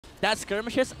that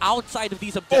skirmishes outside of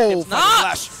these objectives.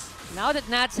 Now that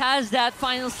Nats has that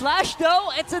final slash, though,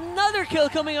 it's another kill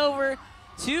coming over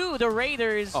to the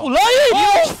Raiders. Huge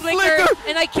flicker,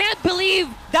 and I can't believe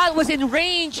that was in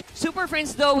range. Super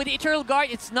Friends, though, with the Eternal Guard,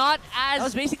 it's not as... That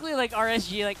was basically like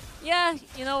RSG, like, yeah,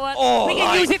 you know what? We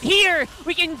can use it here.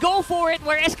 We can go for it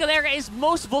where Escalera is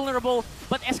most vulnerable,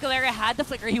 but Escalera had the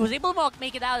flicker. He was able to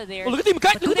make it out of there. Look at him,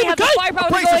 do they have the firepower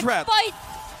to go and fight?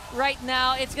 Right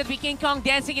now, it's going to be King Kong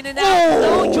dancing in and out.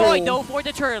 No joy, though, for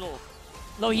the turtle.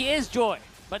 No, he is joy,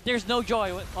 but there's no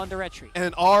joy on the retreat.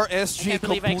 And RSG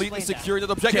completely secured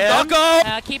the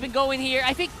objective. Keeping going here.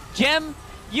 I think Gem,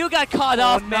 you got caught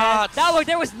off, man.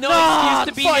 There was no excuse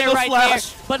to be there right there.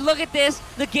 But look at this,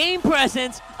 the game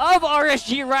presence of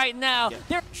RSG right now.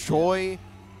 Joy,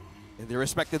 and they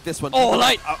respected this one.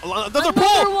 Light.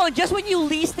 Another one, just when you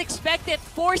least expect it,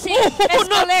 forcing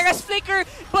Escalera's flicker,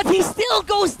 but he still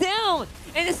goes down.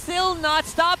 And it's still not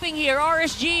stopping here.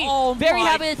 RSG, very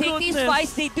happy to take these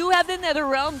fights. They do have the Nether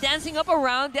Realm dancing up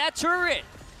around that turret.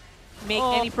 Make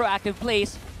any proactive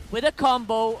plays with a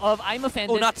combo of I'm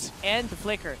Offended and the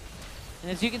Flicker.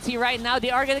 And as you can see right now,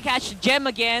 they are going to catch Gem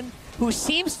again, who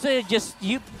seems to just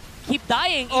keep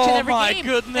dying each and every game.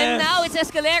 Goodness. And now it's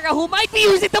Escalera, who might be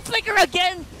using the Flicker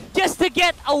again just to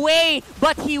get away,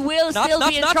 but he will still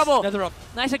be in trouble.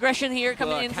 Nice aggression here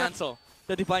coming in. Cancel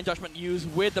the Divine Judgment use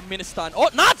with the Ministan. Oh,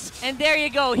 nuts! And there you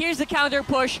go. Here's the counter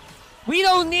push. We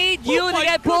don't need you to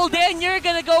get pulled in. You're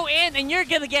going to go in and you're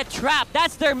going to get trapped.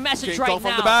 That's their message right now. King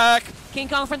Kong from the back. King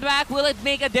Kong from the back. Will it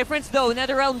make a difference, though?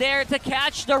 NetherRealm there to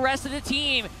catch the rest of the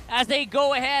team as they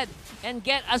go ahead and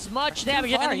get as much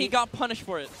damage. And he got punished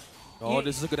for it.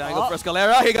 This is a good angle for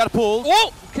Escalera. He got pulled.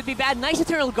 Could be bad. Nice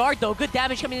Eternal Guard, though. Good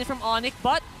damage coming in from Onic,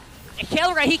 but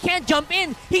Kelra, he can't jump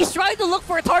in. He's trying to look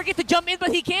for a target to jump in,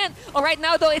 but he can't. All right,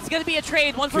 now, though, it's going to be a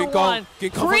trade. 1-for-1.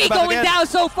 3 going down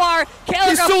so far.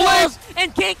 Kelra falls,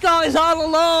 and King Kong is all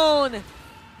alone.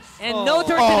 And no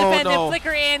turret to defend and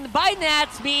flicker in by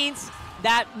Nats means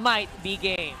that might be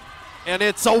game. And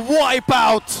it's a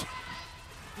wipeout.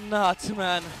 Nuts,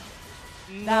 man.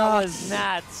 That was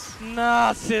Nats.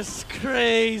 Nuts is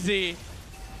crazy.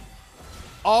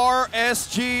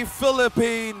 RSG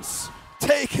Philippines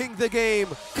taking the game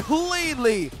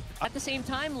cleanly. At the same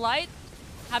time, Light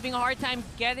having a hard time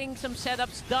getting some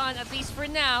setups done, at least for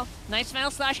now. Nice final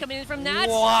slash coming in from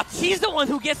Nats. What? He's the one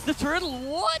who gets the turtle.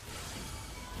 What?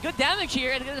 Good damage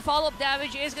here, and the follow-up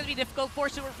damage is going to be difficult for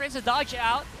Super Friends to dodge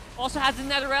out. Also has the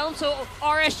Nether Realm, so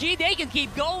RSG, they can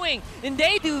keep going, and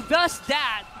they do just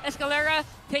that. Escalera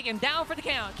taken down for the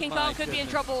count. King Kong could be in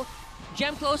trouble.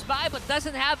 Gem close by, but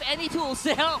doesn't have any tools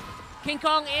to help. King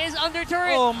Kong is under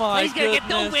turret. He's going to get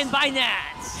no win by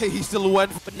Nats. Hey, he still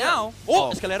went. But now,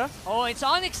 Escalera. It's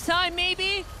Onyx time,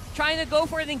 maybe. Trying to go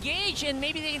for an engage, and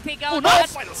maybe they can take out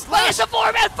Final slash. It's a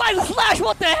 4-man final slash.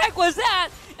 What the heck was that?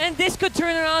 And this could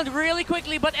turn around really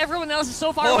quickly, but everyone else is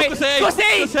so far away.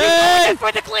 Kosei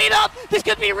for the cleanup. This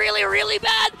could be really, really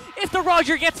bad if the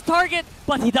Roger gets target,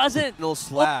 but he doesn't. No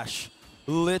slash.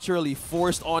 Literally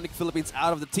forced Onic Philippines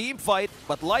out of the team fight,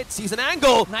 but Light sees an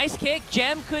angle. Nice kick.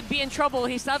 Gem could be in trouble.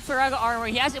 He's not Faraga armor.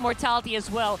 He has immortality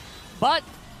as well, but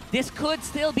this could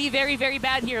still be very, very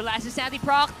bad here. Last is Sandy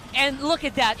proc, and look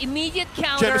at that. Immediate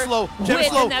counter Gem is low. with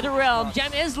the Nether Realm.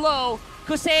 Gem is low.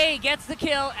 Kosei gets the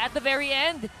kill at the very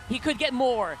end. He could get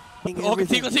more. Conceal.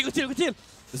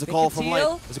 There's a call from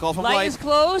Light. There's a call from Light. Light is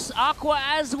close. Aqua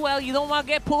as well. You don't want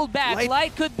to get pulled back.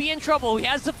 Light could be in trouble. He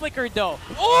has the flicker though.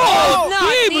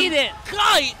 Not need it.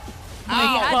 Light. He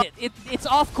had it. It's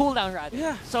off cooldown, rather.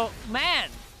 Yeah. So, man.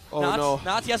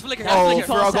 Nuts, he has flicker.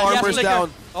 Frog armor's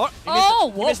down.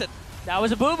 He missed it. That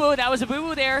was a boo-boo. That was a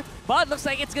boo-boo there. But looks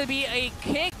like it's going to be a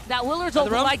kick that will result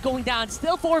in Light going down.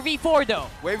 Still 4v4 though.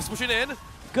 Waves pushing in.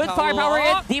 Good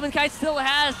firepower. Demon Kite still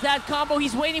has that combo.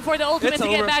 He's waiting for the ultimate to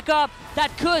get back up.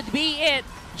 That could be it.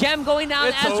 Gem going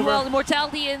down as well.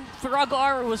 Immortality and Faraga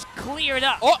armor was cleared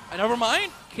up. Never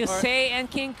mind. Kosei and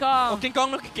King Kong. King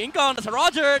Kong. That's a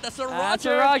Roger. That's a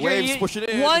Roger. Waves pushing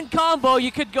in. One combo,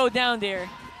 you could go down there.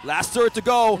 Last turret to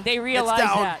go. And they realize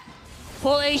that.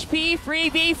 Full HP, free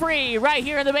v free, right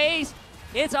here in the base.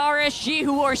 It's RSG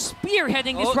who are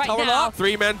spearheading this right now.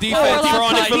 3-man defense for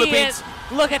Onic Philippines.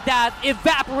 Look at that,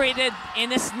 evaporated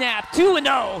in a snap.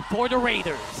 2-0 for the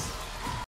Raiders.